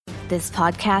This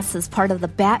podcast is part of the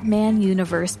Batman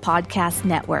Universe Podcast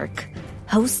Network,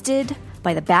 hosted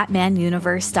by the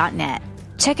BatmanUniverse.net.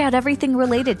 Check out everything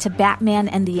related to Batman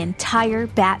and the entire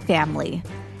Bat family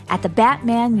at the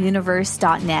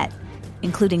BatmanUniverse.net,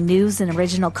 including news and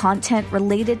original content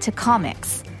related to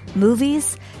comics,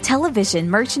 movies, television,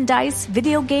 merchandise,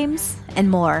 video games, and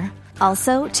more.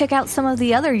 Also, check out some of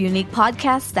the other unique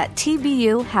podcasts that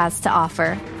TBU has to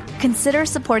offer. Consider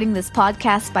supporting this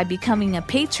podcast by becoming a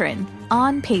patron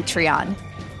on Patreon.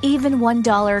 Even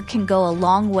 $1 can go a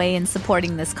long way in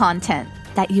supporting this content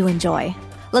that you enjoy.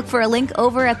 Look for a link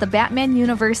over at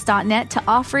thebatmanuniverse.net to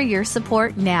offer your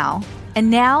support now. And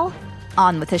now,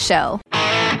 on with the show.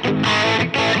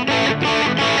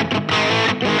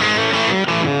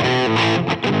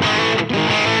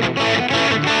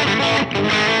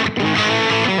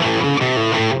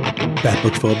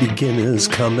 Batbooks for Beginners,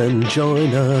 come and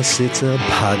join us. It's a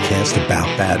podcast about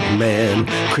Batman.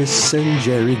 Chris and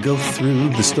Jerry go through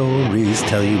the stories,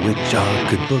 tell you which are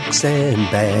good books and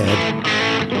bad.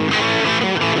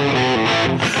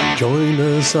 Join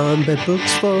us on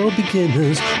Batbooks for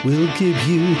Beginners. We'll give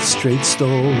you the straight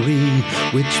story.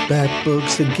 Which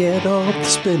Batbooks to get off the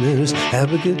spinners.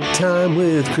 Have a good time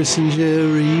with Chris and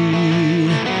Jerry.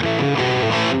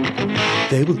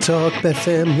 They will talk Bat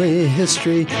family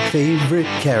history, favorite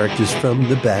characters from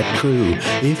the Bat crew.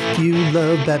 If you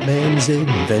love Batman's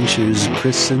adventures,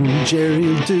 Chris and Jerry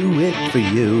will do it for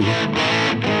you.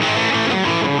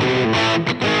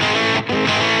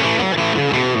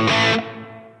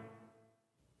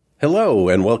 Hello,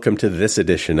 and welcome to this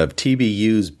edition of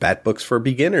TBU's Batbooks for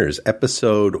Beginners,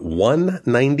 episode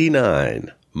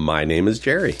 199. My name is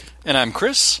Jerry. And I'm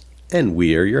Chris. And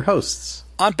we are your hosts.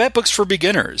 On Batbooks for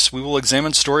Beginners, we will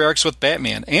examine story arcs with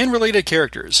Batman and related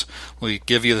characters. We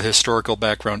give you the historical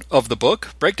background of the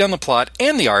book, break down the plot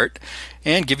and the art,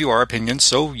 and give you our opinions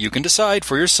so you can decide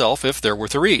for yourself if they're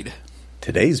worth a read.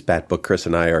 Today's Batbook Chris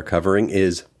and I are covering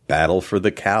is Battle for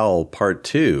the Cowl Part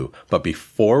 2. But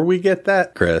before we get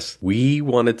that, Chris, we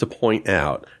wanted to point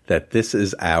out that this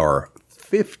is our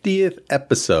 50th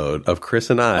episode of Chris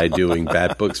and I doing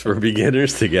Batbooks for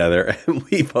Beginners together, and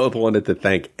we both wanted to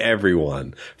thank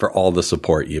everyone for all the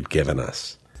support you've given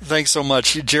us. Thanks so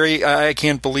much, Jerry. I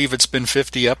can't believe it's been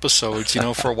 50 episodes. You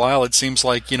know, for a while it seems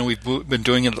like, we've been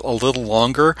doing it a little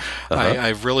longer. I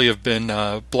really have been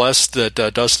blessed that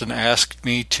Dustin asked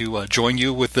me to join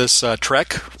you with this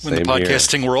trek in the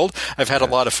podcasting world. I've had a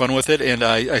lot of fun with it, and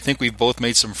I think we've both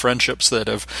made some friendships that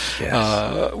have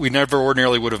we never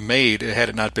ordinarily would have made had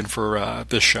it not been for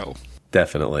this show.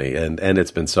 Definitely, and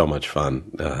it's been so much fun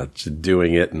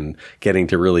doing it and getting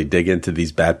to really dig into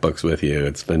these Bat books with you.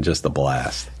 It's been just a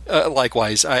blast.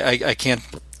 Likewise, I can't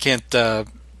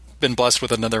been blessed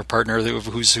with another partner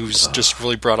who's just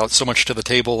really brought out so much to the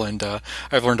table, and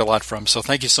I've learned a lot from. So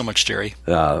thank you so much, Jerry.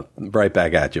 Right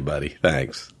back at you, buddy.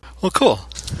 Thanks. Well, cool.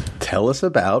 Tell us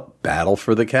about Battle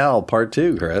for the Cowl Part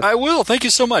 2, Chris. I will. Thank you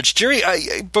so much, Jerry.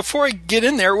 Before I get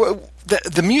in there,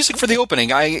 the music for the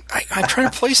opening, I'm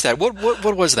trying to place that.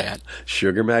 What was that?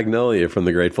 Sugar Magnolia from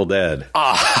the Grateful Dead.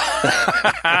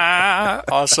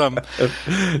 Awesome.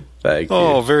 Thank you.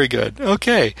 Oh, very good.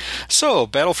 Okay. So,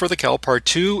 Battle for the Cowl Part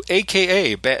 2,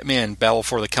 a.k.a. Batman Battle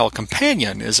for the Cowl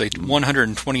Companion, is a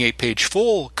 128-page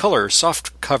full-color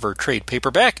softcover trade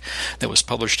paperback that was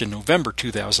published in November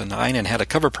 2009 and had a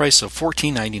cover price of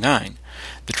 $14.99.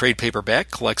 The trade paperback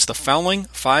collects the following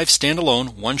 5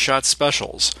 standalone one-shot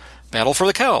specials: Battle for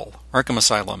the Cowl, Arkham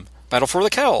Asylum; Battle for the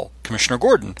Cowl, Commissioner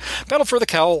Gordon; Battle for the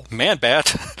Cowl,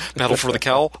 Man-Bat; Battle for the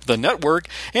Cowl, The Network;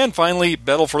 and finally,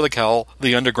 Battle for the Cowl,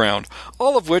 The Underground,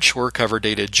 all of which were cover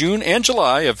dated June and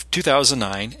July of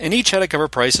 2009, and each had a cover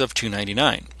price of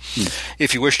 $2.99.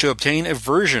 If you wish to obtain a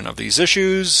version of these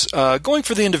issues, going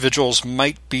for the individuals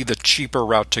might be the cheaper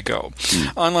route to go.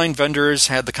 Online vendors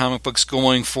had the comic books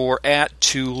going for at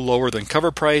to lower than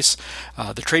cover price.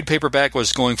 The trade paperback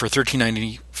was going for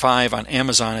 $13.95 on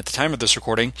Amazon at the time of this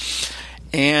recording.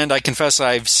 And I confess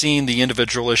I've seen the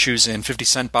individual issues in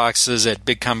 50-cent boxes at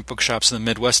big comic book shops in the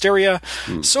Midwest area.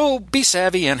 So be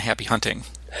savvy and happy hunting.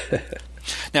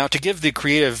 Now, to give the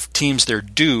creative teams their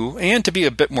due, and to be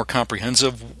a bit more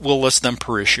comprehensive, we'll list them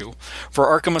per issue. For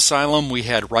Arkham Asylum, we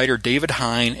had writer David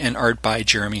Hine and art by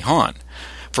Jeremy Haun.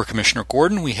 For Commissioner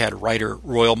Gordon, we had writer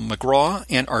Royal McGraw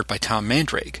and art by Tom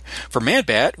Mandrake. For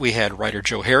Man-Bat, we had writer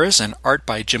Joe Harris and art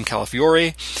by Jim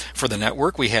Calafiore. For The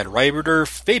Network, we had writer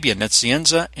Fabian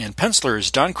Nicienza and pencilers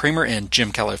Don Kramer and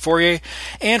Jim Calafiore.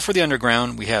 And for The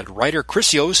Underground, we had writer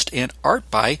Chris Yost and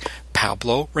art by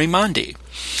Pablo Raimondi.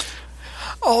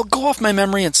 I'll go off my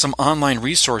memory and some online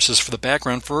resources for the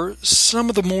background for some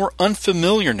of the more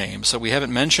unfamiliar names that we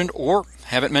haven't mentioned or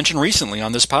haven't mentioned recently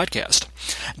on this podcast.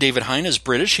 David Hein is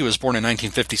British. He was born in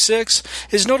 1956.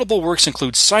 His notable works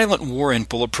include Silent War and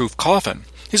Bulletproof Coffin.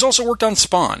 He's also worked on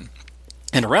Spawn.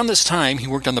 And around this time, he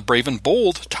worked on the Brave and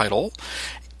Bold title.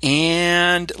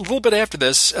 And a little bit after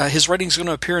this, his writing is going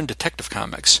to appear in Detective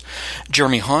Comics.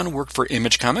 Jeremy Haun worked for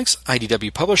Image Comics,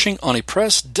 IDW Publishing, Oni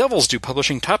Press, Devil's Due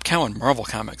Publishing, Top Cow, and Marvel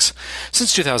Comics.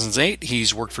 Since 2008,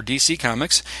 he's worked for DC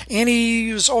Comics, and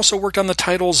he's also worked on the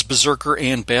titles Berserker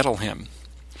and Battle Hymn.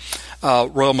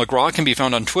 Royal McGraw can be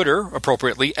found on Twitter,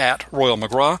 appropriately, at Royal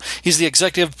McGraw. He's the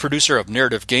executive producer of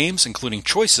narrative games, including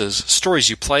Choices,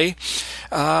 Stories You Play.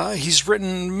 He's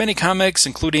written many comics,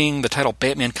 including the title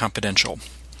Batman Confidential.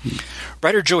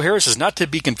 Writer Joe Harris is not to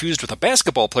be confused with a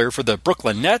basketball player for the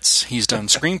Brooklyn Nets. He's done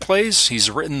screenplays. He's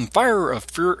written Fury of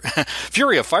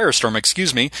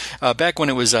Firestorm, back when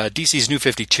it was DC's New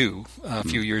 52 a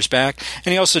few years back.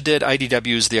 And he also did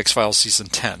IDW's The X-Files Season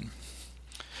 10.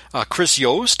 Chris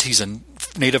Yost, he's a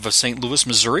native of St. Louis,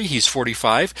 Missouri. He's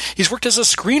 45. He's worked as a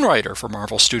screenwriter for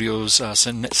Marvel Studios'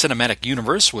 cinematic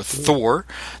universe with Thor,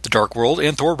 The Dark World,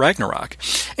 and Thor Ragnarok.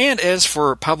 And as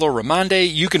for Pablo Raimondi,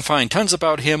 you can find tons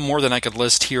about him, more than I could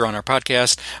list here on our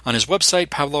podcast, on his website,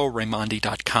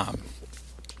 pabloraimondi.com.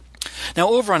 Now,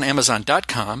 over on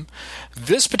Amazon.com,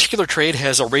 this particular trade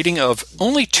has a rating of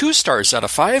only 2 stars out of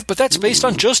 5, but that's based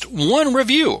on just one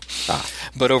review.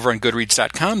 But over on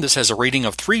Goodreads.com, this has a rating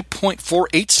of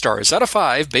 3.48 stars out of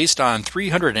 5, based on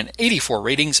 384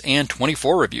 ratings and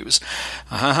 24 reviews.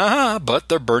 But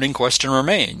the burning question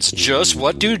remains. Just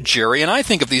what do Jerry and I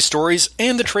think of these stories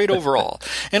and the trade overall?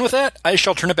 And with that, I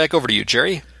shall turn it back over to you,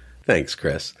 Jerry. Thanks,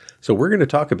 Chris. So we're going to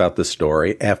talk about this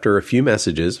story after a few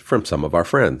messages from some of our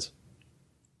friends.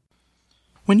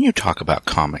 When you talk about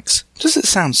comics, does it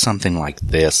sound something like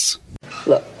this?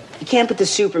 Look, you can't put the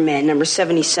Superman number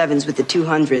 77s with the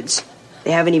 200s.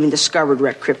 They haven't even discovered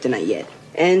Red Kryptonite yet.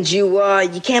 And you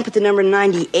can't put the number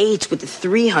 98s with the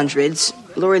 300s.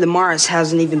 Lori Lamaris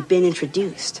hasn't even been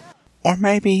introduced. Or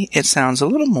maybe it sounds a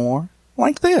little more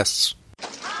like this.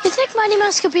 You think Mighty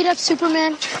Mouse could beat up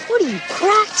Superman? What are you,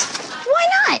 cracked? Why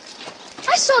not?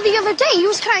 I saw the other day he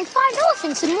was carrying 5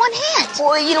 elephants in one hand.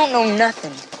 Boy, you don't know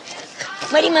nothing.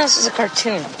 Mighty Mouse is a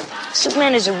cartoon.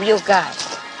 Superman is a real guy.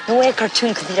 No way a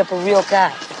cartoon could beat up a real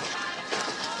guy.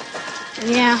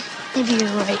 Yeah, maybe you're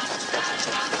right.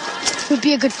 Would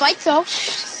be a good fight, though.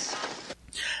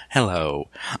 Hello,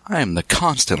 I am the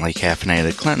constantly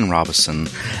caffeinated Clinton Robinson,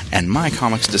 and my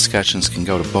comics discussions can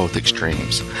go to both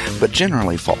extremes, but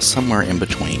generally fall somewhere in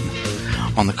between.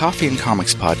 On the Coffee and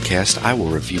Comics podcast, I will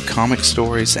review comic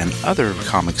stories and other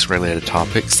comics-related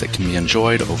topics that can be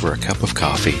enjoyed over a cup of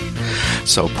coffee.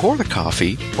 So pour the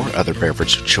coffee, or other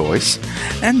beverage of choice,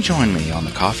 and join me on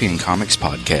the Coffee and Comics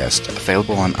podcast,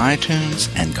 available on iTunes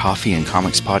and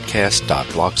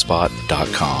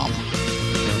coffeeandcomicspodcast.blogspot.com.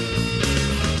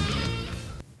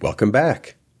 Welcome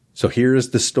back. So here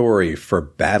is the story for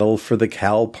Battle for the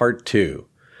Cowl Part 2.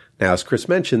 Now, as Chris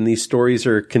mentioned, these stories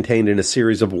are contained in a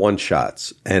series of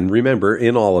one-shots. And remember,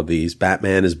 in all of these,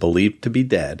 Batman is believed to be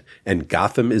dead, and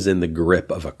Gotham is in the grip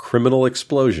of a criminal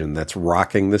explosion that's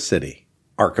rocking the city.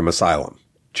 Arkham Asylum.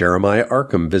 Jeremiah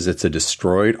Arkham visits a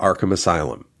destroyed Arkham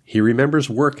Asylum. He remembers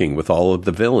working with all of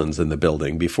the villains in the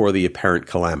building before the apparent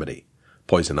calamity.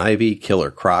 Poison Ivy,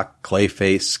 Killer Croc,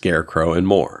 Clayface, Scarecrow, and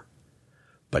more.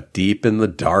 But deep in the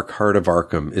dark heart of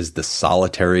Arkham is the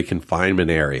solitary confinement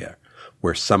area,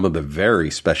 where some of the very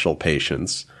special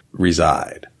patients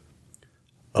reside.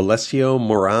 Alessio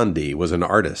Morandi was an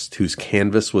artist whose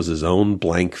canvas was his own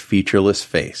blank, featureless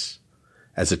face.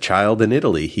 As a child in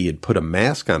Italy, he had put a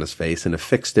mask on his face and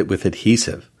affixed it with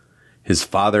adhesive. His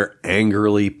father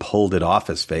angrily pulled it off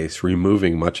his face,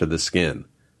 removing much of the skin.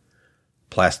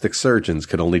 Plastic surgeons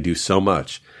could only do so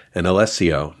much, and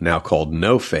Alessio, now called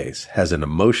No Face, has an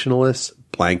emotionless,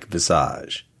 blank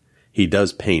visage. He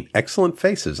does paint excellent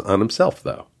faces on himself,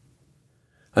 though.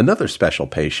 Another special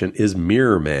patient is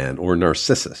Mirror Man, or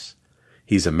Narcissus.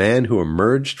 He's a man who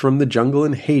emerged from the jungle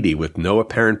in Haiti with no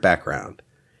apparent background.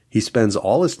 He spends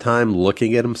all his time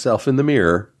looking at himself in the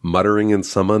mirror, muttering in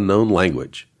some unknown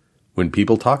language. When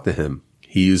people talk to him,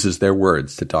 he uses their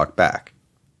words to talk back.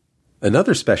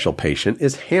 Another special patient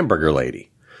is Hamburger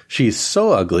Lady. She is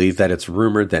so ugly that it's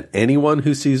rumored that anyone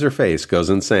who sees her face goes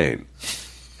insane.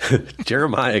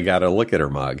 Jeremiah got a look at her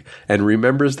mug and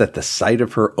remembers that the sight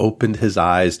of her opened his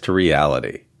eyes to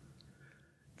reality.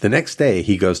 The next day,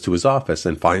 he goes to his office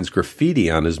and finds graffiti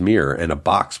on his mirror and a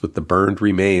box with the burned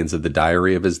remains of the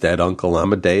diary of his dead uncle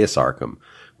Amadeus Arkham,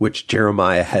 which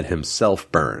Jeremiah had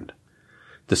himself burned.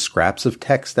 The scraps of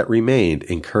text that remained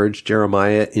encouraged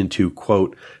Jeremiah into,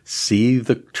 quote, see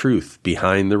the truth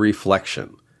behind the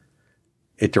reflection.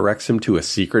 It directs him to a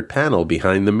secret panel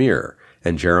behind the mirror,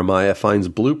 and Jeremiah finds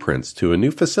blueprints to a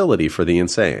new facility for the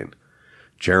insane.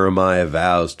 Jeremiah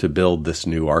vows to build this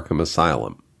new Arkham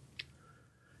Asylum.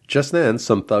 Just then,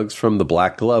 some thugs from the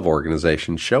Black Glove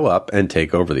organization show up and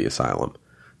take over the asylum.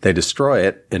 They destroy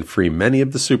it and free many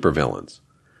of the supervillains.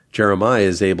 Jeremiah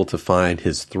is able to find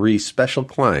his 3 special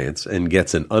clients and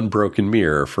gets an unbroken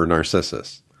mirror for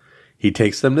Narcissus. He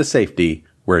takes them to safety,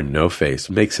 where No-Face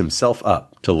makes himself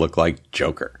up to look like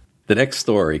Joker. The next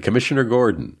story, Commissioner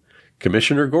Gordon.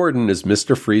 Commissioner Gordon is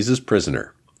Mr. Freeze's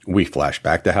prisoner. We flash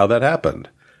back to how that happened.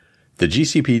 The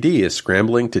GCPD is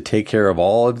scrambling to take care of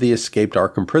all of the escaped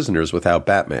Arkham prisoners without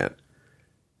Batman.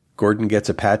 Gordon gets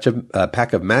a pack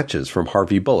of matches from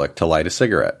Harvey Bullock to light a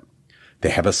cigarette. They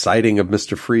have a sighting of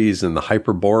Mr. Freeze in the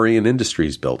Hyperborean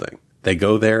Industries building. They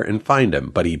go there and find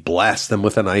him, but he blasts them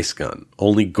with an ice gun.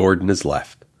 Only Gordon is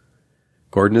left.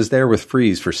 Gordon is there with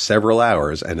Freeze for several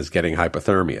hours and is getting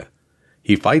hypothermia.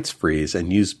 He fights Freeze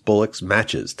and uses Bullock's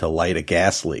matches to light a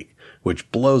gas leak,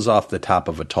 which blows off the top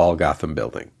of a tall Gotham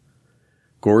building.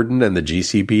 Gordon and the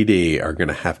GCPD are going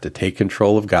to have to take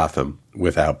control of Gotham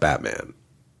without Batman.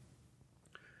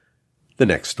 The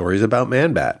next story is about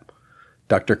Man-Bat.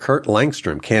 Dr. Kurt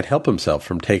Langstrom can't help himself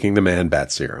from taking the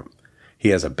Man-Bat serum. He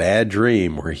has a bad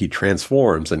dream where he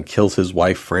transforms and kills his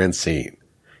wife Francine.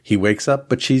 He wakes up,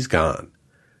 but she's gone.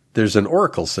 There's an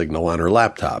Oracle signal on her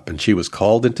laptop, and she was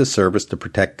called into service to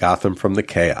protect Gotham from the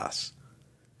chaos.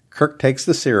 Kirk takes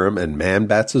the serum and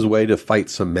Man-Bats his way to fight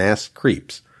some masked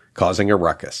creeps, causing a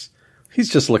ruckus. He's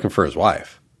just looking for his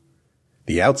wife.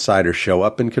 The outsiders show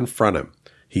up and confront him.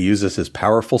 He uses his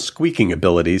powerful squeaking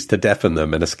abilities to deafen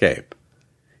them and escape.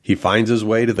 He finds his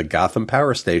way to the Gotham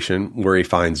Power Station, where he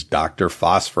finds Dr.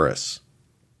 Phosphorus.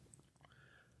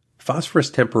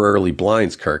 Phosphorus temporarily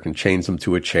blinds Kirk and chains him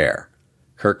to a chair.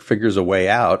 Kirk figures a way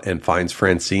out and finds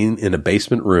Francine in a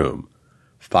basement room.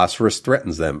 Phosphorus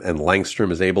threatens them, and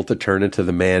Langstrom is able to turn into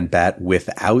the Man-Bat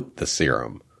without the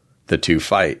serum. The two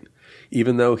fight.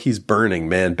 Even though he's burning,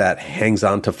 Man-Bat hangs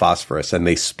on to Phosphorus, and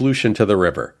they sploosh into the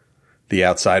river. The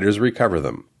outsiders recover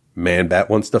them. Man-Bat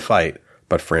wants to fight,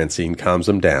 but Francine calms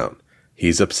him down.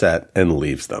 He's upset and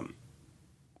leaves them.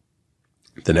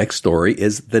 The next story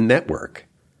is The Network.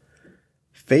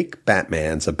 Fake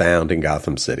Batmans abound in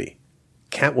Gotham City.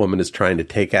 Catwoman is trying to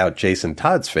take out Jason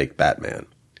Todd's fake Batman.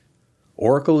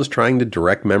 Oracle is trying to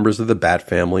direct members of the Bat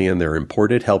family and their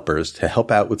imported helpers to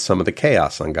help out with some of the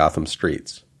chaos on Gotham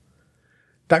streets.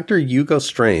 Dr. Hugo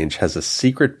Strange has a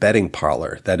secret betting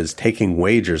parlor that is taking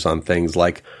wagers on things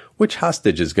like which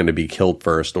hostage is going to be killed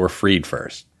first or freed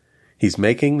first. He's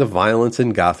making the violence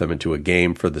in Gotham into a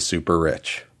game for the super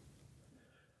rich.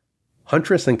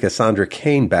 Huntress and Cassandra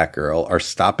Cain Batgirl are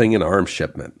stopping an arms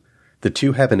shipment. The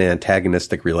two have an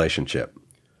antagonistic relationship.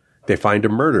 They find a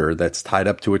murderer that's tied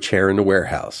up to a chair in a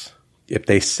warehouse. If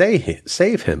they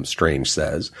save him, Strange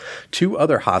says, 2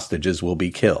 other hostages will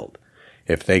be killed.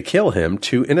 If they kill him,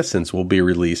 2 innocents will be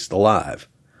released alive.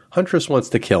 Huntress wants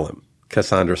to kill him.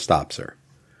 Cassandra stops her.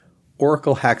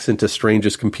 Oracle hacks into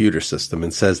Strange's computer system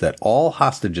and says that all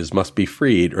hostages must be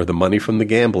freed or the money from the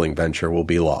gambling venture will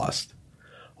be lost.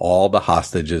 All the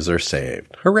hostages are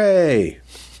saved. Hooray!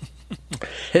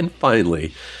 And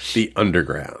finally, the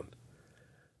Underground.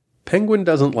 Penguin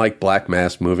doesn't like Black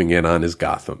Mask moving in on his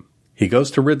Gotham. He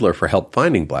goes to Riddler for help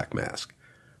finding Black Mask.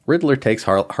 Riddler takes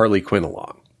Harley Quinn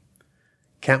along.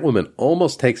 Catwoman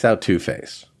almost takes out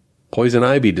Two-Face. Poison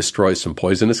Ivy destroys some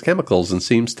poisonous chemicals and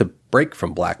seems to break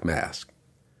from Black Mask.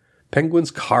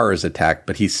 Penguin's car is attacked,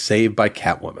 but he's saved by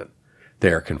Catwoman.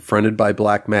 They are confronted by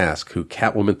Black Mask, who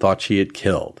Catwoman thought she had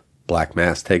killed. Black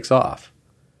Mask takes off.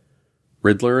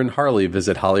 Riddler and Harley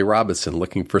visit Holly Robinson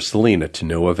looking for Selina to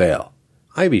no avail.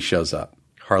 Ivy shows up.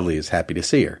 Harley is happy to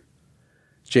see her.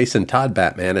 Jason Todd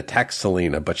Batman attacks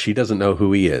Selina, but she doesn't know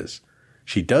who he is.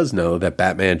 She does know that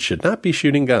Batman should not be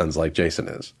shooting guns like Jason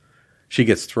is. She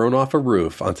gets thrown off a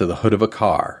roof onto the hood of a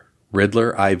car.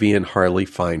 Riddler, Ivy, and Harley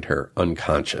find her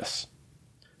unconscious.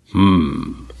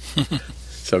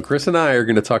 So Chris and I are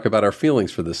going to talk about our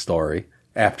feelings for this story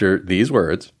after these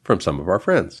words from some of our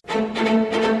friends.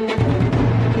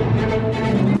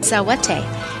 Sawate.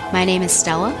 My name is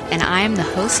Stella, and I am the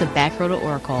host of Batgirl to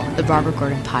Oracle, the Barbara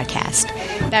Gordon podcast.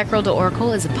 Batgirl to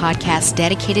Oracle is a podcast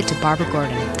dedicated to Barbara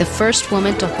Gordon, the first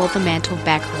woman to hold the mantle of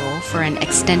Batgirl for an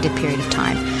extended period of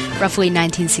time, roughly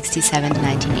 1967 to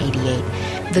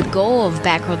 1988. The goal of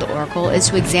Batgirl the Oracle is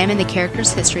to examine the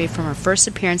character's history from her first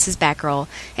appearance as Batgirl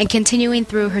and continuing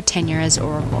through her tenure as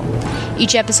Oracle.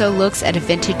 Each episode looks at a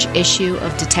vintage issue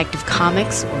of Detective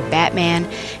Comics or Batman,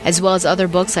 as well as other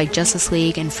books like Justice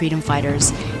League and Freedom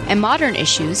Fighters, and modern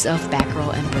issues of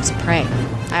Batgirl and Birds of Prey.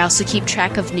 I also keep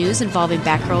track of news involving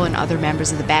Batgirl and other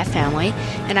members of the Bat family,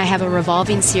 and I have a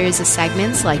revolving series of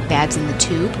segments like Babs in the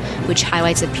Tube, which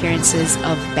highlights appearances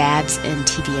of Babs in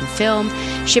TV and film,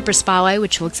 Shipper Spotlight,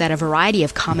 which looks at a variety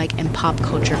of comic and pop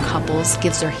culture couples,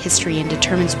 gives their history, and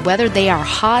determines whether they are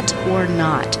hot or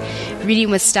not,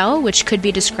 Reading with Stella, which could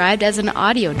be described as an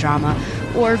audio drama,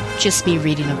 or just me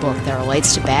reading a book that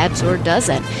relates to Babs or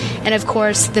doesn't, and of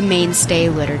course, the mainstay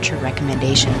literature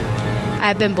recommendation.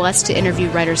 I've been blessed to interview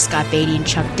writers Scott Beatty and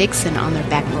Chuck Dixon on their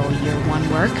Batgirl Year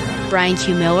 1 work, Brian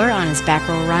Q. Miller on his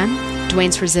Batgirl run, Dwayne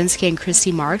Swierczynski and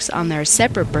Christy Marks on their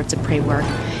separate Birds of Prey work,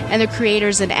 and the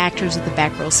creators and actors of the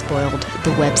Batgirl Spoiled,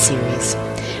 the web series.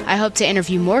 I hope to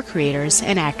interview more creators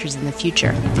and actors in the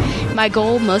future. My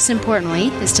goal, most importantly,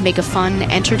 is to make a fun,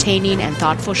 entertaining, and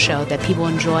thoughtful show that people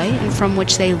enjoy and from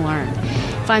which they learn.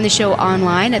 Find the show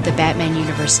online at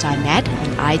thebatmanuniverse.net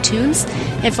and iTunes,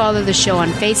 and follow the show on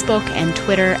Facebook and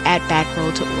Twitter at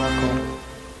Batgirl to Oracle.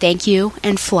 Thank you,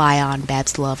 and fly on,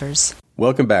 Babs lovers.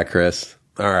 Welcome back, Chris.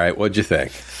 All right, what'd you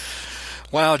think?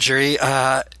 Wow, Jerry,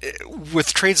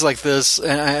 with trades like this,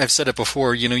 and I've said it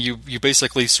before, you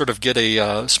basically sort of get a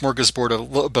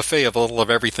smorgasbord, a buffet of a little of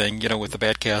everything, with the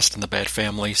Batcast and the Bat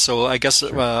family. So I guess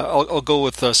I'll go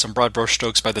with some broad brush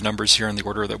strokes by the numbers here in the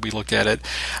order that we looked at it.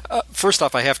 First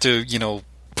off, I have to,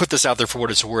 put this out there for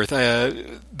what it's worth.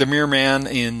 The Mirror Man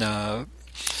in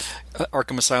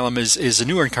Arkham Asylum is a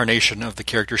new incarnation of the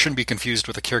character. Shouldn't be confused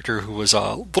with a character who was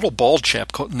a little bald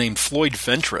chap named Floyd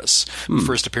Ventress, who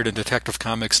first appeared in Detective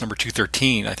Comics number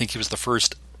 213. I think he was the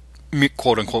first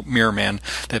quote-unquote Mirror Man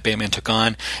that Batman took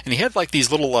on. And he had like these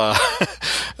little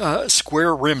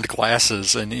square-rimmed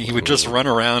glasses, and he would just run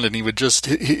around, and he would just...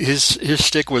 His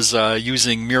shtick was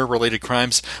using mirror-related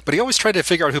crimes, but he always tried to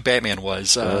figure out who Batman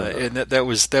was, and that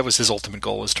was his ultimate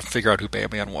goal, was to figure out who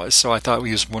Batman was. So I thought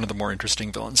he was one of the more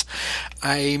interesting villains.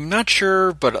 I'm not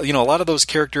sure, but a lot of those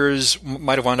characters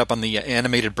might have wound up on the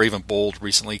animated Brave and Bold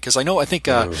recently, because I think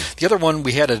the other one,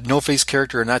 we had a No-Face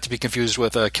character, not to be confused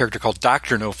with a character called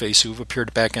Dr. No-Face, who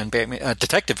appeared back on Batman,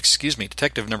 Detective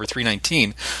number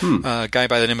 319, a guy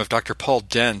by the name of Dr. Paul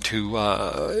Dent, who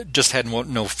just had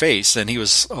no face, and he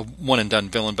was a one-and-done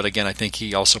villain, but again, I think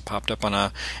he also popped up on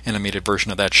an animated version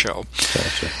of that show.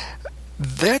 Gotcha.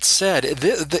 That said,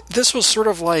 this was sort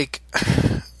of like...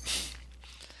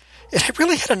 It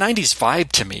really had a 90s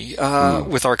vibe to me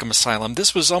with Arkham Asylum.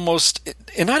 This was almost...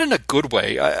 And not in a good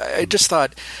way. I just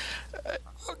thought...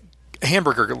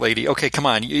 Hamburger lady, okay, come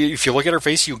on. If you look at her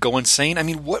face, you go insane. I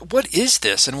mean, what is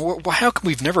this? And how come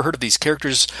we've never heard of these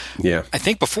characters, I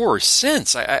think, before or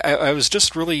since? I was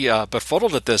just really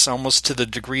befuddled at this, almost to the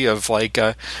degree of, like,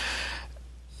 the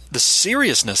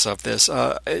seriousness of this.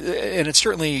 And it's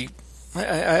certainly...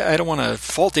 I don't want to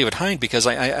fault David Hind, because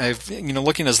I've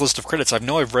looking at his list of credits,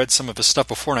 I've read some of his stuff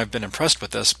before, and I've been impressed with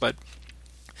this, but...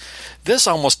 This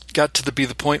almost got to be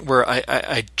the point where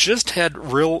I just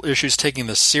had real issues taking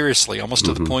this seriously, almost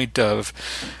to the point of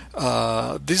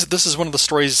this is one of the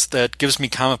stories that gives me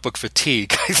comic book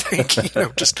fatigue. I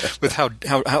think just with how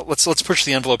let's push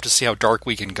the envelope to see how dark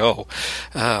we can go.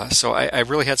 So I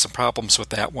really had some problems with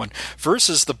that one.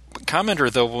 Versus the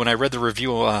commenter, though, when I read the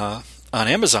review on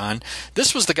Amazon,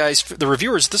 this was the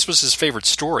reviewers, this was his favorite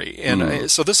story, and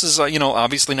so this is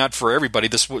obviously not for everybody.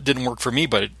 This didn't work for me,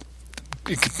 but it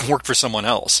worked for someone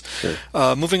else. Sure.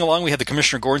 Moving along, we had the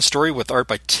Commissioner Gordon story with art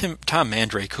by Tom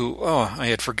Mandrake, who I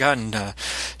had forgotten,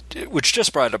 which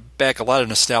just brought back a lot of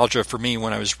nostalgia for me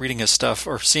when I was reading his stuff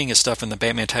or seeing his stuff in the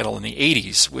Batman title in the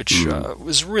 80s, which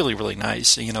was really, really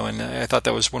nice, and I thought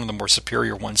that was one of the more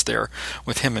superior ones there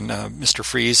with him and Mr.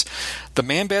 Freeze. The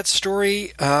Man-Bat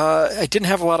story, I didn't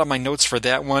have a lot on my notes for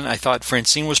that one. I thought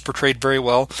Francine was portrayed very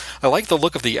well. I liked the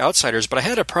look of the Outsiders, but I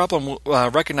had a problem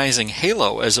recognizing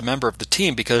Halo as a member of the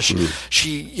team, because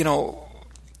she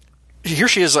here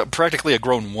she is practically a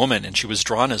grown woman, and she was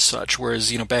drawn as such,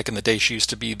 whereas, back in the day she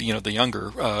used to be, the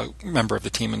younger member of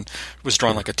the team and was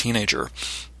drawn like a teenager.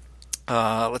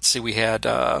 Let's see, we had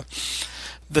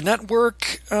The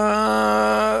Network,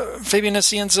 Fabian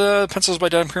Nicienza, pencils by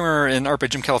Don Primer, and art by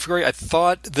Jim Calafiore. I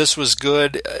thought this was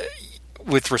good.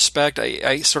 With respect,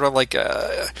 I sort of like...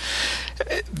 I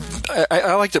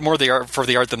liked it more for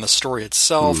the art than the story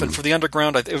itself, and for the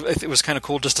Underground, it was kind of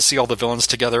cool just to see all the villains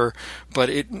together, but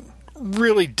it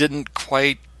really didn't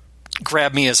quite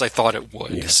grab me as I thought it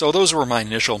would. Yeah. So those were my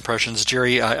initial impressions.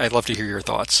 Jerry, I'd love to hear your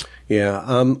thoughts. Yeah,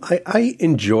 I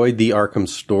enjoyed the Arkham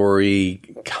story,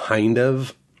 kind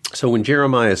of. So when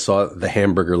Jeremiah saw the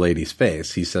hamburger lady's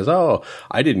face, he says, "Oh,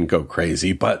 I didn't go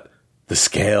crazy, but the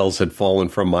scales had fallen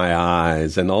from my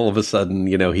eyes." And all of a sudden,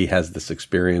 he has this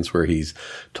experience where he's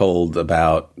told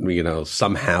about,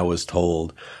 somehow is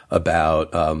told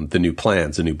about the new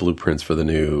plans, the new blueprints for the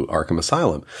new Arkham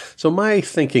Asylum. So my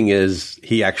thinking is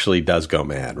he actually does go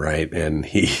mad, right? And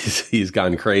he's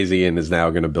gone crazy and is now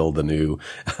going to build a new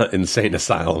insane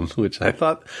asylum, which I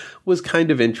thought was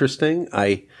kind of interesting.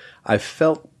 I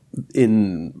felt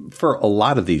for a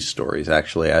lot of these stories,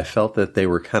 actually, I felt that they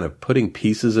were kind of putting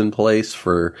pieces in place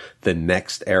for the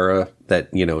next era that,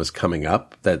 is coming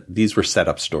up, that these were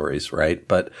setup stories, right?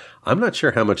 But I'm not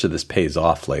sure how much of this pays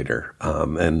off later.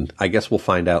 And I guess we'll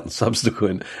find out in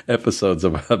subsequent episodes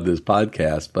of this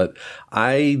podcast, but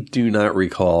I do not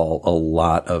recall a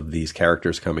lot of these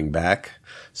characters coming back.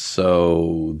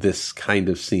 So this kind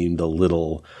of seemed a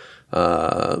little,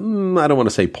 I don't want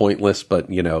to say pointless, but,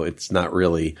 it's not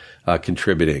really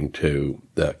contributing to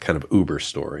the kind of Uber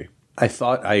story. I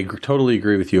thought I totally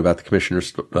agree with you about the Commissioner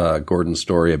Gordon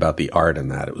story about the art in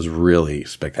that. It was really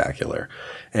spectacular.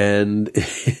 And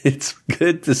it's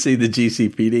good to see the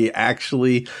GCPD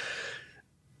actually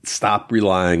stop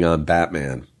relying on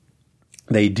Batman.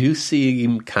 They do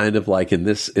seem kind of like in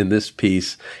this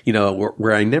piece,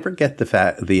 where I never get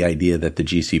the idea that the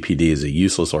GCPD is a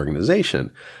useless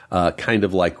organization, kind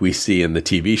of like we see in the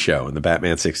TV show, in the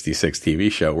Batman 66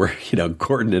 TV show, where,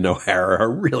 Gordon and O'Hara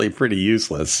are really pretty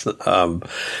useless.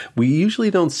 We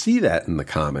usually don't see that in the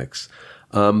comics.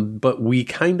 But we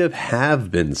kind of have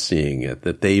been seeing it,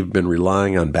 that they've been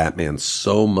relying on Batman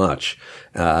so much,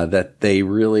 that they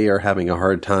really are having a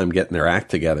hard time getting their act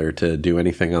together to do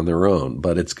anything on their own.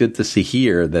 But it's good to see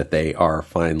here that they are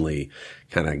finally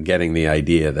kind of getting the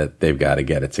idea that they've got to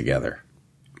get it together.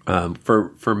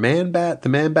 For Man-Bat, the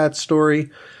Man-Bat story,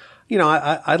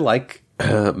 I like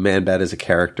Man-Bat as a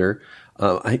character.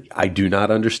 I do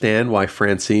not understand why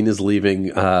Francine is leaving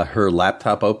her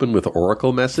laptop open with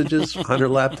Oracle messages on her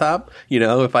laptop.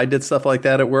 If I did stuff like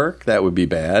that at work, that would be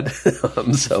bad.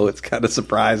 So it's kind of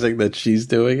surprising that she's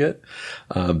doing it.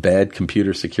 Bad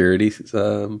computer security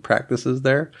practices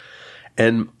there.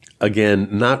 And again,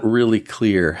 not really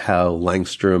clear how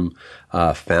Langstrom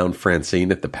found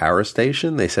Francine at the power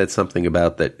station. They said something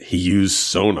about that he used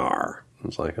sonar. I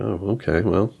was like, oh, okay,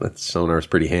 well, that sonar is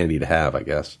pretty handy to have, I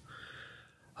guess.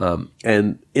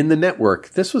 And in the network,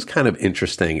 this was kind of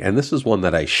interesting, and this is one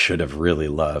that I should have really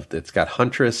loved. It's got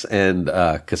Huntress and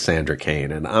Cassandra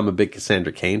Cain, and I'm a big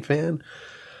Cassandra Cain fan.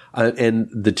 And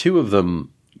the two of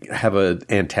them have an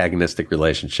antagonistic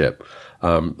relationship.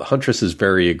 Huntress is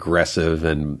very aggressive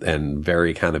and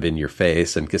very kind of in your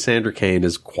face, and Cassandra Cain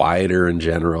is quieter in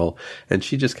general, and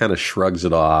she just kind of shrugs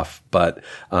it off. But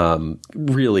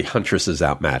really, Huntress is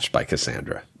outmatched by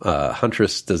Cassandra.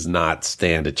 Huntress does not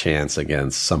stand a chance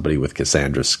against somebody with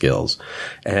Cassandra's skills,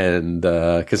 and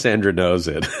Cassandra knows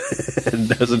it and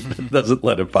doesn't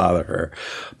let it bother her.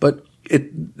 But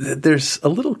there's a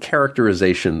little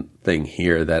characterization thing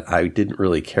here that I didn't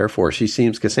really care for.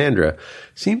 Cassandra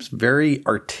seems very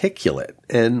articulate.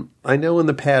 And I know in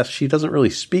the past she doesn't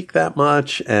really speak that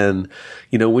much. And,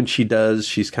 when she does,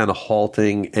 she's kind of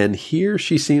halting. And here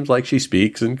she seems like she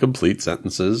speaks in complete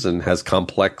sentences and has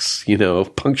complex,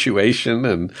 punctuation.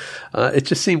 And it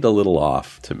just seemed a little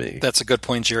off to me. That's a good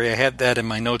point, Jerry. I had that in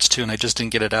my notes too, and I just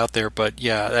didn't get it out there. But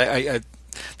yeah,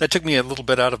 that took me a little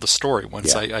bit out of the story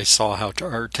once I saw how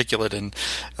articulate and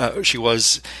she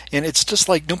was. And it's just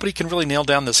like nobody can really nail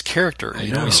down this character.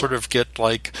 We sort of get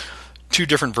like two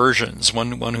different versions,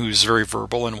 one who's very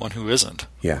verbal and one who isn't.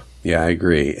 Yeah, I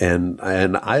agree. And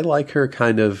I like her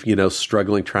kind of,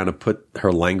 struggling, trying to put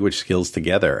her language skills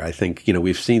together. I think,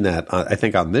 we've seen that. I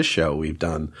think on this show we've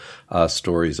done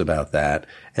stories about that.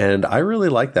 And I really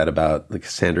like that about the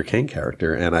Cassandra Cain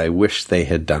character, and I wish they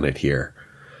had done it here.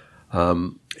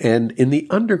 And in the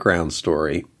Underground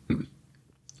story,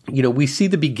 we see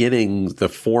the beginnings, the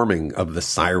forming of the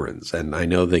Sirens. And I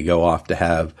know they go off to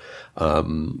have,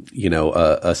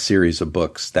 a series of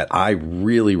books that I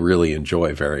really, really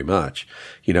enjoy very much.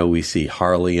 We see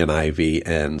Harley and Ivy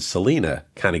and Selina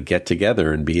kind of get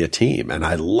together and be a team. And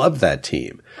I love that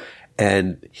team.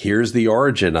 And here's the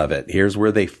origin of it. Here's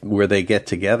where they get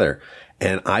together.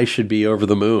 and I should be over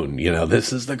the moon.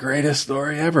 This is the greatest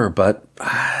story ever, but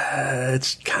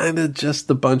it's kind of just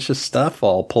a bunch of stuff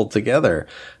all pulled together.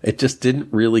 It just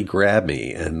didn't really grab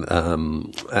me, and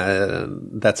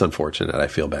that's unfortunate. I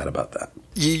feel bad about that.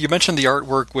 You mentioned the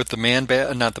artwork with the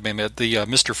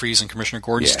Mr. Freeze and Commissioner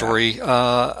Gordon story.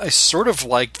 I sort of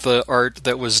liked the art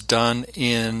that was done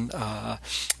in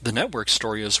the Network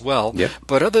story as well. Yep.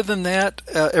 But other than that,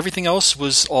 everything else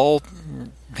was all,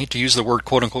 I hate to use the word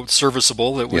quote unquote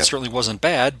serviceable. It certainly wasn't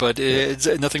bad, but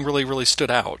nothing really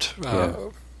stood out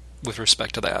with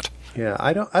respect to that. Yeah,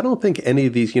 I don't think any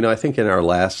of these, I think in our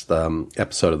last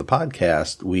episode of the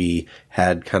podcast, we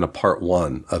had kind of part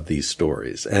one of these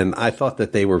stories. And I thought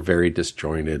that they were very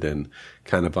disjointed and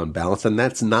kind of unbalanced. And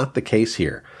that's not the case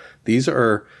here. These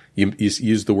are, you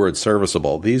use the word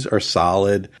serviceable. These are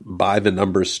solid, by the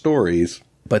numbers stories,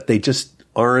 but they just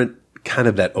aren't kind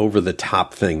of that over the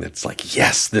top thing that's like,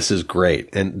 yes, this is great.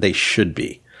 And they should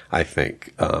be, I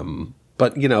think.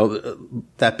 But,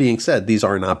 that being said, these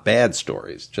are not bad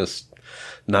stories, just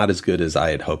not as good as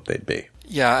I had hoped they'd be.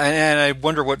 Yeah, and I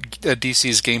wonder what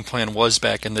DC's game plan was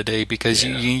back in the day, because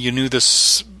you knew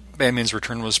this Batman's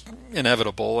Return was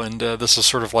inevitable, and this is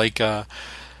sort of like a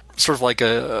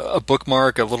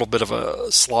bookmark, a little bit of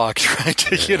a slog, right?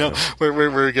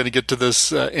 We're going to get to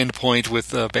this end point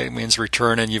with Batman's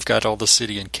Return, and you've got all the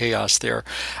city in chaos there.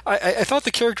 I thought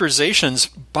the characterizations,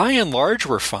 by and large,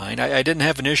 were fine. I didn't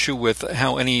have an issue with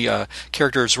how any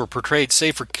characters were portrayed,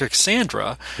 save for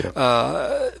Cassandra.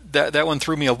 Yeah. That one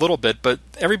threw me a little bit, but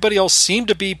everybody else seemed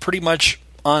to be pretty much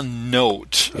on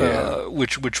note,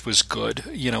 which was good,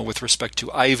 with respect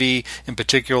to Ivy in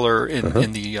particular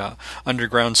in the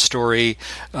Underground story.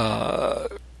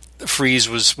 Freeze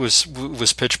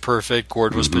was pitch perfect.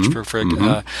 Gord was pitch perfect.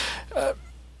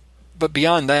 But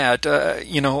beyond that,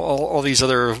 all these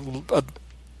other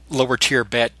lower tier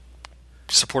Bat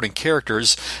supporting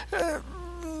characters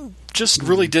just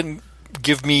really didn't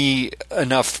give me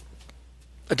enough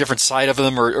a different side of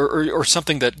them, or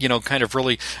something that kind of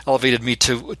really elevated me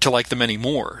to like them any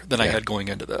more than I had going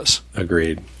into this.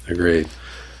 Agreed.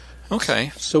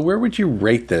 Okay. So where would you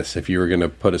rate this if you were going to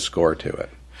put a score to it?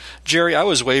 Jerry, I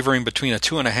was wavering between a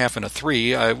 2.5 and a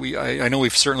 3. I know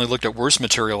we've certainly looked at worse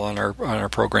material on our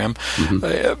program,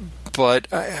 but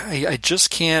I just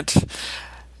can't.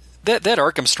 That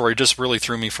Arkham story just really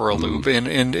threw me for a loop,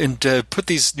 and to put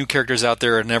these new characters out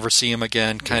there and never see them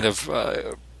again, kind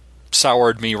of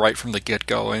soured me right from the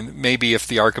get-go. And maybe if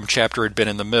the Arkham chapter had been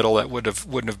in the middle, that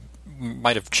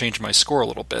might have changed my score a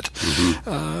little bit.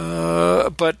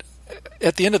 But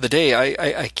at the end of the day,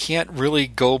 I can't really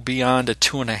go beyond a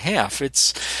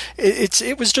 2.5.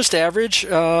 It was just average.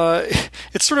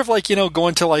 It's sort of like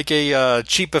going to like a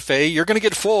cheap buffet. You're going to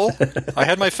get full. I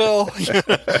had my fill.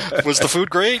 Was the food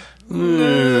great?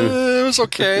 It was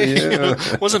okay. Yeah.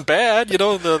 It wasn't bad.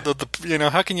 The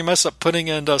how can you mess up pudding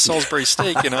and Salisbury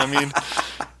steak? I mean.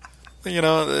 They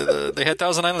had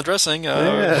Thousand Island dressing,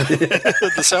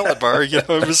 the salad bar. It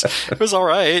was all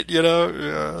right.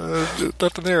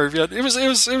 Nothing there.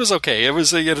 It was okay. It was.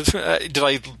 Did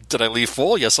I leave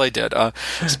full? Yes, I did.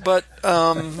 But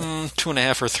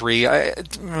 2.5 or 3.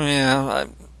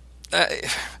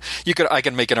 I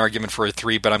can make an argument for a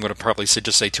 3, but I'm going to probably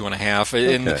just say 2.5.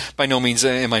 Okay. And by no means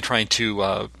am I trying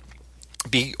to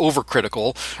be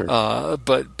overcritical,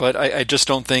 but I just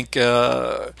don't think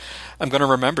I'm going to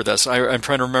remember this. I'm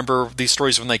trying to remember these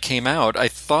stories when they came out. I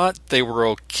thought they were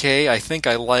okay. I think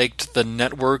I liked The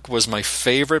Network was my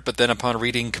favorite, but then upon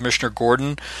reading Commissioner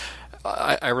Gordon,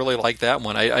 I really liked that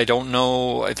one. I don't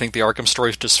know. I think the Arkham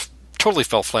stories just totally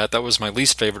fell flat. That was my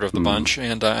least favorite of the bunch,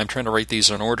 and I'm trying to rate these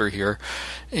in order here.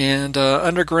 And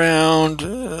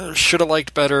Underground should have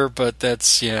liked better, but that's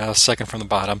second from the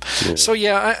bottom. Yeah. So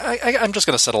I'm just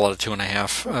going to settle at a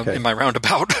 2.5 in my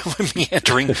roundabout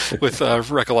meandering with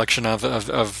recollection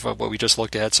of what we just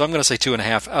looked at. So I'm going to say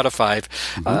 2.5 out of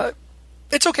 5.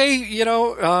 It's okay,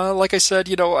 like I said,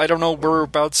 I don't know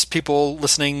whereabouts people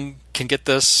listening can get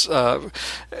this,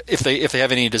 if they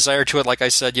have any desire to it. Like I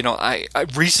said, I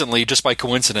recently, just by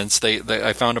coincidence,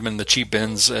 I found them in the cheap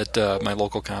bins at my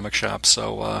local comic shop.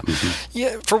 So,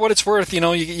 for what it's worth,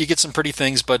 you get some pretty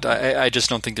things, but I just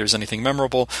don't think there's anything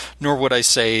memorable, nor would I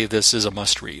say this is a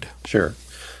must-read. Sure.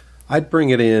 I'd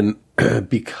bring it in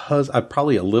because I'm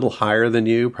probably a little higher than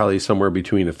you, probably somewhere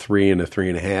between a 3 and a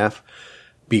 3.5.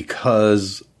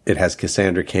 Because it has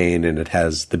Cassandra Cain and it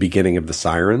has the beginning of the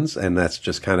Sirens, and that's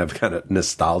just kind of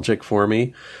nostalgic for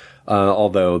me.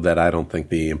 Although that I don't think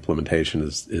the implementation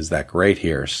is that great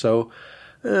here. So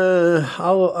I'll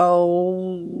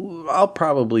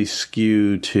probably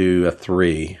skew to a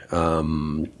 3.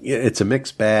 It's a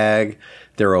mixed bag.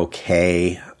 They're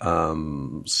okay.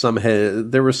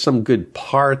 There were some good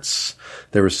parts.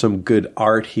 There was some good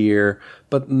art here,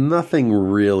 but nothing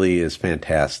really is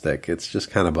fantastic. It's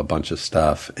just kind of a bunch of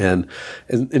stuff. And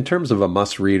in terms of a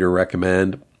must-read or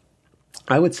recommend,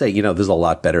 I would say, there's a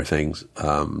lot better things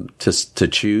to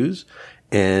choose.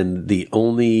 And the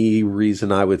only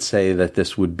reason I would say that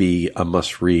this would be a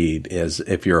must-read is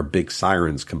if you're a big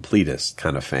Sirens completist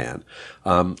kind of fan.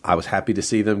 I was happy to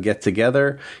see them get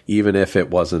together, even if it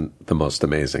wasn't the most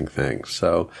amazing thing.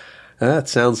 So it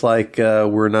sounds like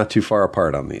we're not too far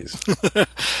apart on these.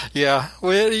 Yeah,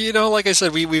 well, like I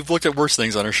said, we've looked at worse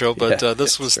things on our show, but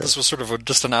this was sort of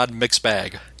just an odd mixed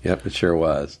bag. Yep, it sure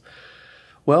was.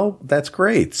 Well, that's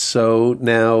great. So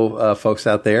now, folks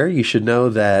out there, you should know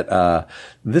that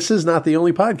this is not the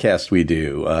only podcast we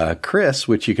do. Chris,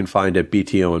 which you can find at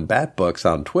BTO and Bat Books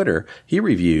on Twitter, he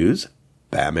reviews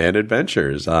Batman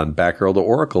Adventures on Batgirl to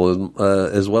Oracle,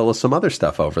 as well as some other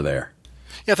stuff over there.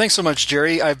 Yeah, thanks so much,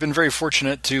 Jerry. I've been very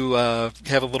fortunate to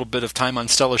have a little bit of time on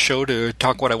Stella's show to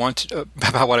talk about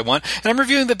what I want. And I'm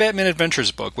reviewing the Batman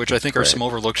Adventures book, which I think are some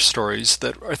overlooked stories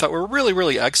that I thought were really,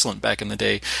 really excellent back in the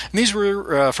day. And these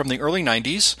were from the early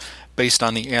 90s, based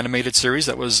on the animated series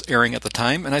that was airing at the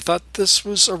time. And I thought this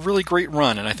was a really great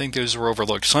run, and I think those were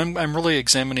overlooked. So I'm really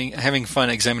having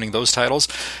fun examining those titles.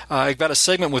 I've got a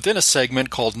segment within a segment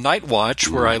called Night Watch,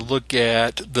 where I look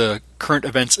at the current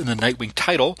events in the Nightwing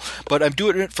title, but I'm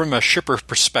doing it from a shipper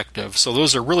perspective. So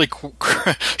those are really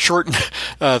short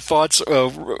thoughts,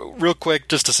 real quick,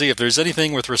 just to see if there's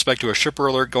anything with respect to a shipper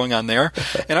alert going on there.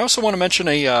 And I also want to mention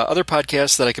a other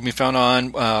podcast that I can be found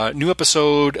on. New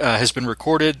episode has been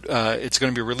recorded. It's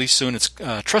going to be released soon. It's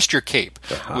Trust Your Cape.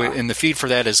 And the feed for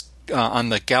that is on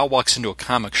the Gal Walks Into a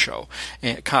Comic shop,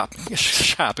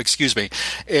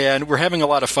 and we're having a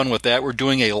lot of fun with that. We're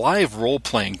doing a live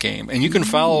role-playing game, and you can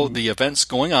follow the events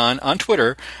going on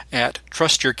Twitter at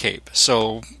Trust Your Cape.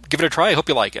 So give it a try. I hope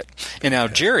you like it. And now,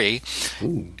 Jerry,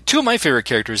 two of my favorite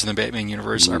characters in the Batman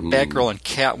universe are Batgirl and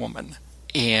Catwoman.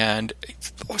 And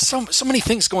so many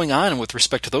things going on with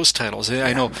respect to those titles.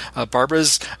 I know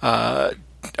Barbara's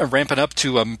ramping up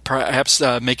to perhaps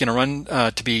making a run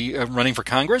to be running for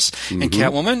Congress, and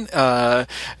Catwoman, I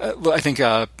think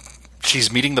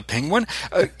she's meeting the Penguin.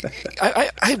 I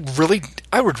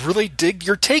would really dig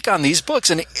your take on these books,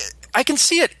 and I can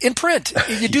see it in print.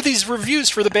 You do these reviews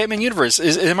for the Batman Universe.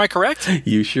 Am I correct?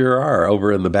 You sure are.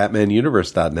 Over in the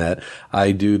BatmanUniverse.net,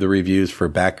 I do the reviews for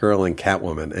Batgirl and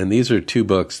Catwoman. And these are two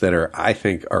books that I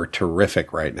think are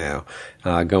terrific right now,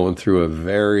 going through a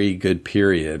very good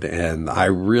period. And I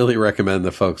really recommend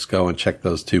the folks go and check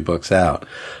those two books out.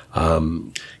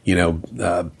 Batgirl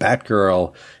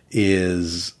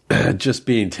is just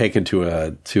being taken to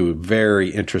a very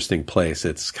interesting place.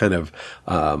 It's kind of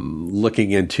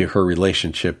looking into her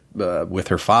relationship with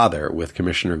her father, with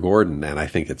Commissioner Gordon, and I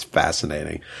think it's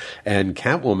fascinating. And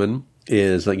Catwoman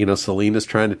is, Selina's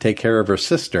trying to take care of her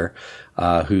sister,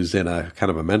 who's in a kind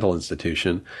of a mental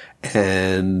institution,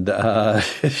 and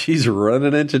she's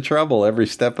running into trouble every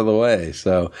step of the way.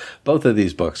 So both of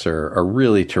these books are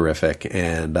really terrific,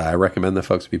 and I recommend the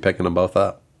folks be picking them both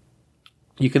up.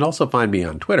 You can also find me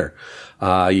on Twitter.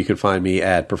 You can find me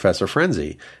at Professor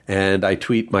Frenzy, and I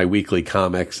tweet my weekly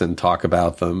comics and talk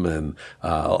about them. And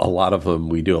a lot of them,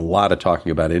 we do a lot of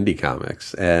talking about indie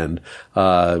comics, and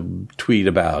tweet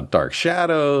about Dark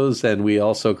Shadows. And we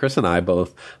also, Chris and I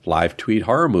both live tweet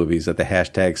horror movies at the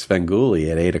hashtag Svengoolie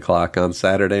at 8:00 on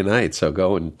Saturday night. So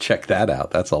go and check that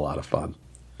out. That's a lot of fun.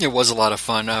 It was a lot of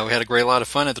fun. We had a lot of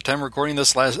fun at the time of recording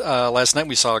this last night.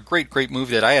 We saw a great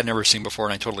movie that I had never seen before,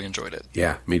 and I totally enjoyed it.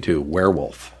 Yeah, me too.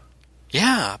 Werewolf.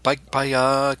 Yeah, by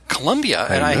Columbia,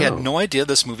 and I had no idea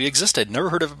this movie existed.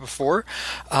 Never heard of it before.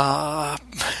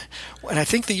 And I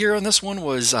think the year on this one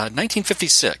was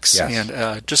 1956. Yes.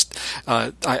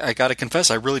 And I got to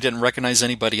confess, I really didn't recognize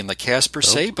anybody in the cast per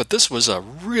se, but this was a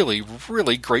really,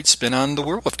 really great spin on the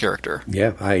werewolf character.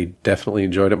 Yeah, I definitely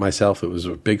enjoyed it myself. It was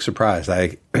a big surprise.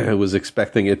 I was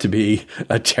expecting it to be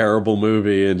a terrible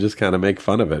movie and just kind of make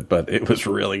fun of it, but it was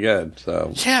really good.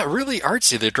 So yeah, really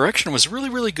artsy. The direction was really,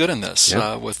 really good in this.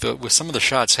 Yep. With some of the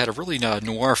shots had a really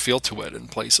noir feel to it in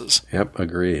places. Yep,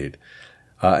 agreed.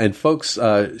 And folks,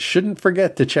 shouldn't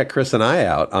forget to check Chris and I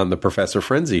out on the Professor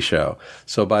Frenzy show.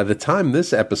 So by the time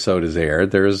this episode is aired,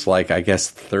 there's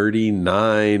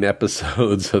 39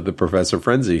 episodes of the Professor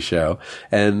Frenzy show.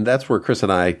 And that's where Chris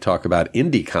and I talk about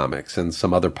indie comics and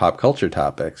some other pop culture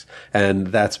topics. And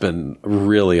that's been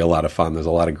really a lot of fun. There's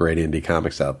a lot of great indie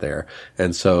comics out there.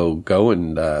 And so go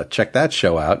and check that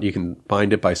show out. You can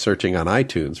find it by searching on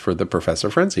iTunes for the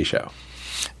Professor Frenzy show.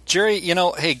 Jerry,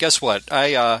 hey, guess what?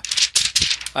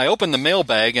 I opened the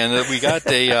mailbag and we got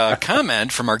a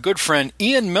comment from our good friend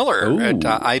Ian Miller at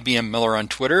IBM Miller on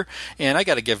Twitter. And I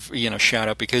got to give Ian a shout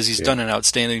out because he's done an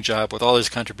outstanding job with all his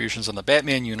contributions on the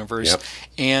Batman universe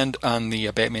and on the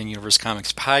Batman Universe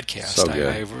Comics podcast. So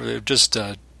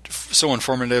good. So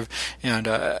informative and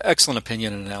excellent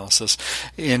opinion and analysis.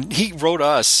 And he wrote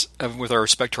us, with our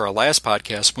respect to our last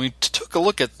podcast, we took a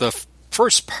look at the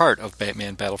first part of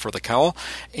Batman Battle for the Cowl,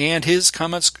 and his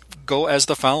comments go as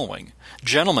the following.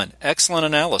 Gentlemen, excellent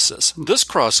analysis. This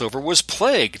crossover was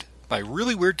plagued by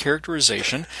really weird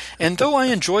characterization, and though I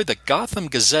enjoyed the Gotham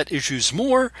Gazette issues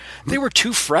more, they were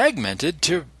too fragmented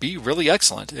to be really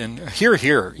excellent. And here,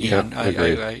 Ian,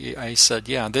 I said,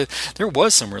 there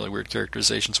was some really weird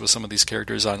characterizations with some of these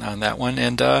characters on that one,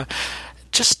 and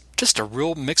just a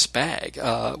real mixed bag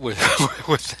with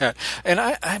that. And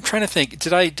I'm trying to think,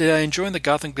 did I enjoy the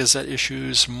Gotham Gazette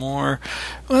issues more?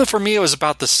 Well, for me, it was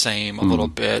about the same a little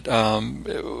bit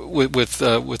with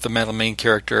the main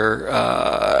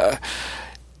character.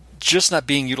 Just not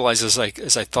being utilized as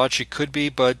I thought she could be,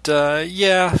 but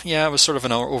it was sort of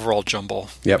an overall jumble.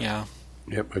 Yep. Yeah.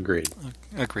 Yep, agreed.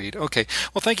 Okay.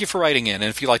 Well, thank you for writing in. And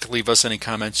if you'd like to leave us any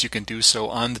comments, you can do so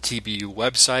on the TBU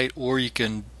website, or you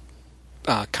can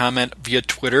comment via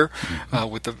Twitter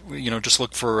with the just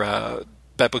look for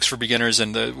Bat Books for Beginners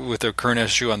and with the current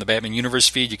issue on the Batman Universe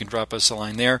feed. You can drop us a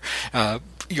line there.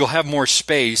 You'll have more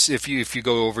space if you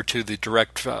go over to the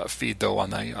direct feed, though,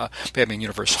 on the Batman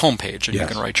Universe homepage, and you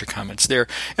can write your comments there.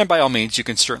 And by all means, you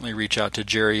can certainly reach out to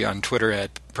Jerry on Twitter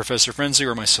at Professor Frenzy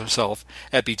or myself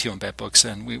at BTO and Bat Books,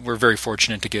 and we're very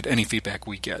fortunate to get any feedback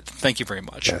we get. Thank you very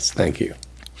much. Yes, thank you.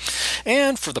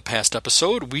 And for the past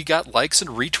episode, we got likes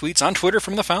and retweets on Twitter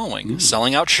from the following.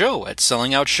 Selling Out Show at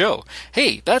Selling Out Show.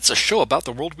 Hey, that's a show about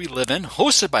the world we live in,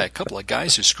 hosted by a couple of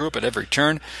guys who screw up at every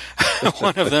turn.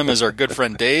 One of them is our good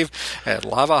friend Dave at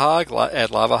Lava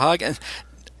Hog. And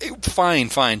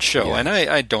fine show. Yeah. And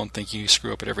I don't think you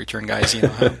screw up at every turn, guys.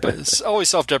 But it's always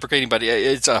self-deprecating, but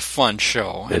it's a fun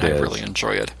show, and I really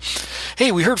enjoy it.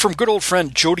 Hey, we heard from good old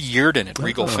friend Jody Yearden at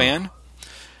Regal Fan.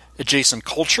 Adjacent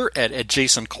Culture at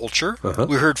Adjacent Culture.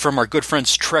 We heard from our good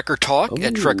friends Trekker Talk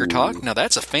at Trekker Talk. Now,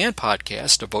 that's a fan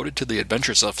podcast devoted to the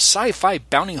adventures of sci-fi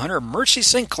bounty hunter Mercy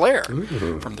St. Clair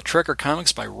from the Trekker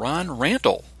Comics by Ron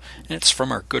Randall. And it's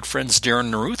from our good friends Darren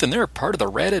Naruth, and they're part of the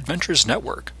Rad Adventures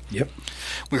Network. Yep.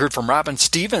 We heard from Robin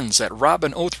Stevens at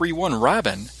Robin031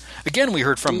 Robin. Again, we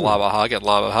heard from Lava Hog at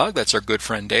Lava Hog. That's our good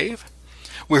friend Dave.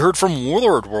 We heard from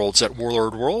Warlord Worlds at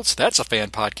Warlord Worlds. That's a fan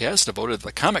podcast devoted to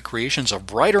the comic creations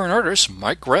of writer and artist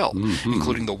Mike Grell,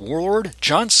 including the Warlord,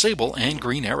 John Sable, and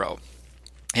Green Arrow.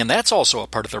 And that's also a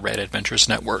part of the Rad Adventures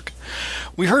Network.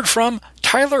 We heard from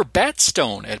Tyler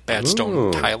Batstone at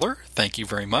Batstone Tyler. Thank you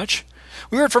very much.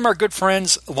 We heard from our good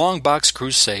friends Longbox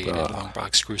Crusade at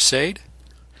Longbox Crusade.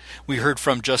 We heard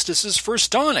from Justice's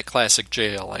First Dawn at Classic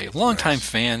JLA, longtime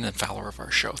fan and follower of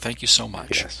our show. Thank you so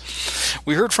much. Yes.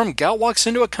 We heard from Gal Walks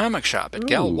Into a Comic Shop at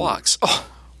Gal Walks. Oh,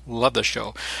 love the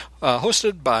show.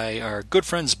 Hosted by our good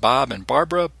friends Bob and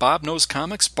Barbara. Bob knows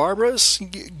comics. Barbara's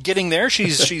getting there.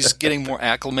 She's getting more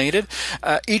acclimated.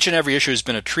 Each and every issue has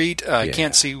been a treat. I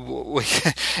can't see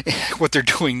what they're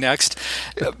doing next.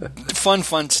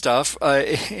 Fun stuff.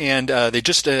 And they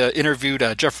just interviewed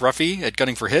Jeff Ruffy at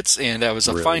Gunning for Hits, and that was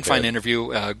a really fine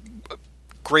interview.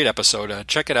 Great episode.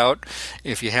 Check it out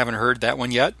if you haven't heard that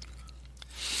one yet.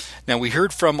 Now, we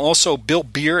heard from also Bill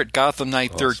Beer at Gotham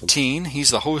Knight 13.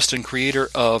 He's the host and creator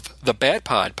of the Bat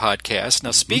Pod podcast. Now,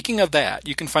 speaking of that,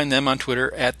 you can find them on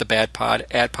Twitter at the Bat Pod,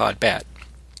 at PodBat.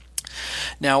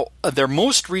 Now, their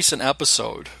most recent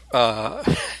episode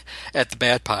at the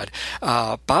Bat Pod,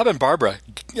 Bob and Barbara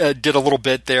did a little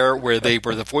bit there where they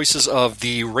were the voices of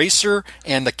the Racer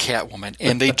and the Catwoman,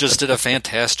 and they just did a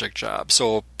fantastic job.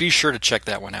 So be sure to check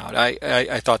that one out.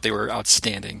 I thought they were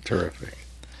outstanding. Terrific.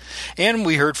 And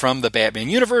we heard from the Batman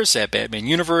Universe at Batman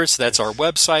Universe. That's our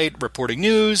website, reporting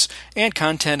news and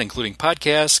content, including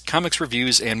podcasts, comics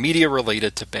reviews, and media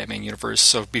related to Batman Universe.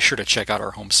 So be sure to check out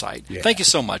our home site. Yeah. Thank you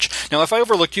so much. Now, if I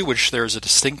overlooked you, which there's a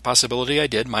distinct possibility I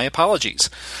did, my apologies.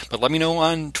 But let me know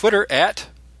on Twitter at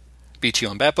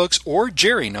BTO and Batbooks, or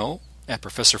Jerry know at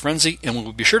Professor Frenzy, and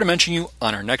we'll be sure to mention you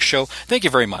on our next show. Thank you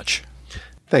very much.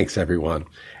 Thanks, everyone.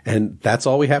 And that's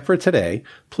all we have for today.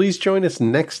 Please join us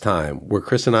next time, where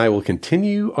Chris and I will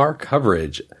continue our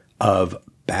coverage of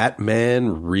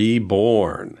Batman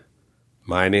Reborn.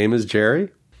 My name is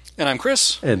Jerry. And I'm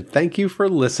Chris. And thank you for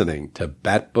listening to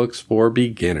Bat Books for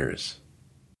Beginners.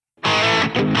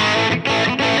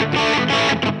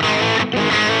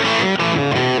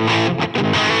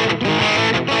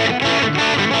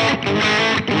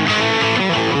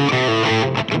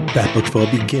 Bat Books for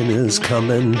Beginners,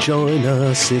 come and join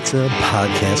us. It's a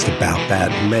podcast about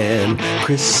Batman.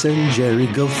 Chris and Jerry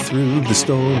go through the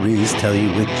stories, tell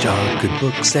you which are good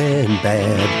books and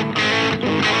bad.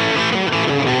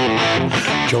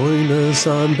 Join us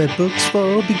on Bat Books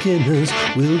for Beginners.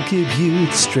 We'll give you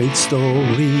the straight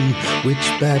story.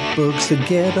 Which Bat Books to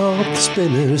get off the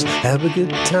spinners. Have a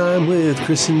good time with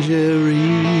Chris and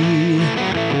Jerry.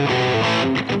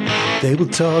 They will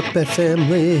talk Bat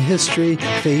family history,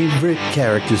 favorite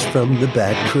characters from the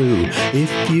Bat crew.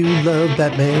 If you love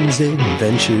Batman's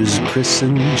adventures, Chris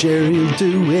and Jerry will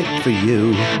do it for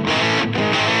you.